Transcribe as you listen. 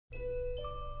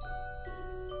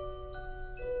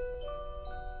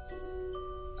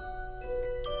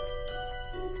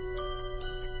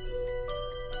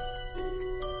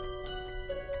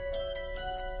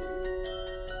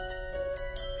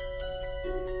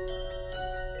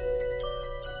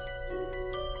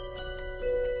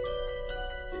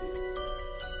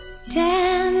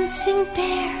dancing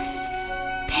bears,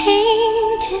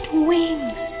 painted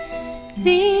wings,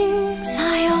 things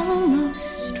I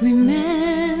almost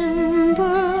remember,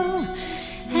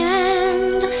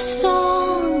 and a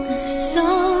song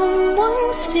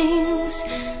someone sings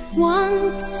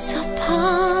once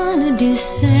upon a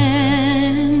December.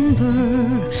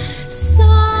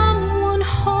 Someone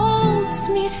holds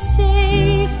me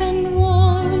safe and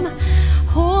warm,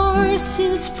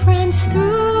 horses prance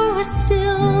through a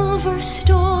silver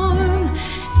storm,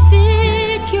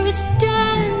 figures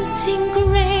dancing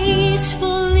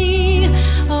gracefully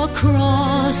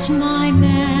across my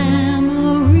memory.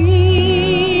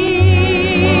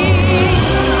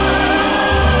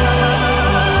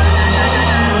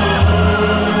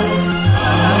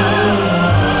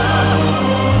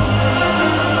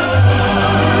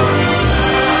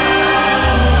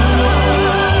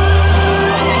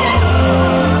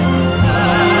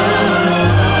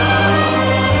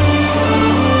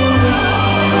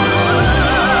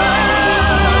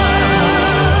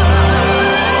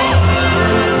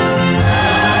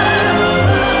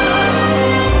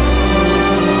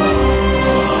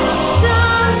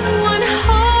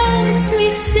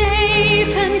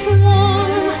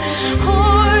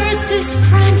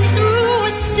 Prance through a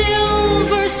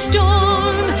silver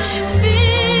storm,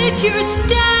 figures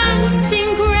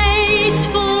dancing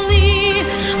gracefully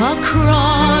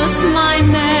across my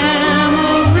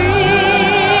memory.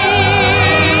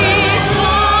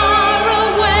 Far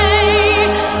away,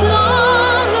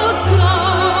 long ago,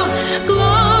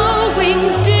 glowing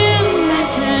dim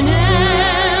as an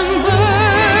ember,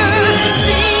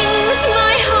 things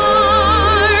my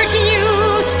heart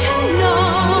used to know,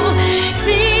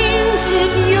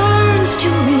 it yearns to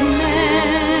remember,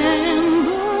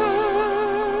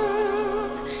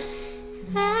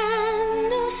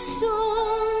 and a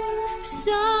song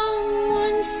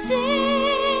someone sings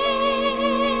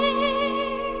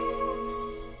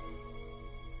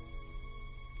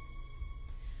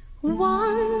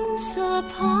once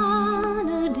upon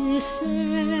a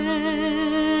December.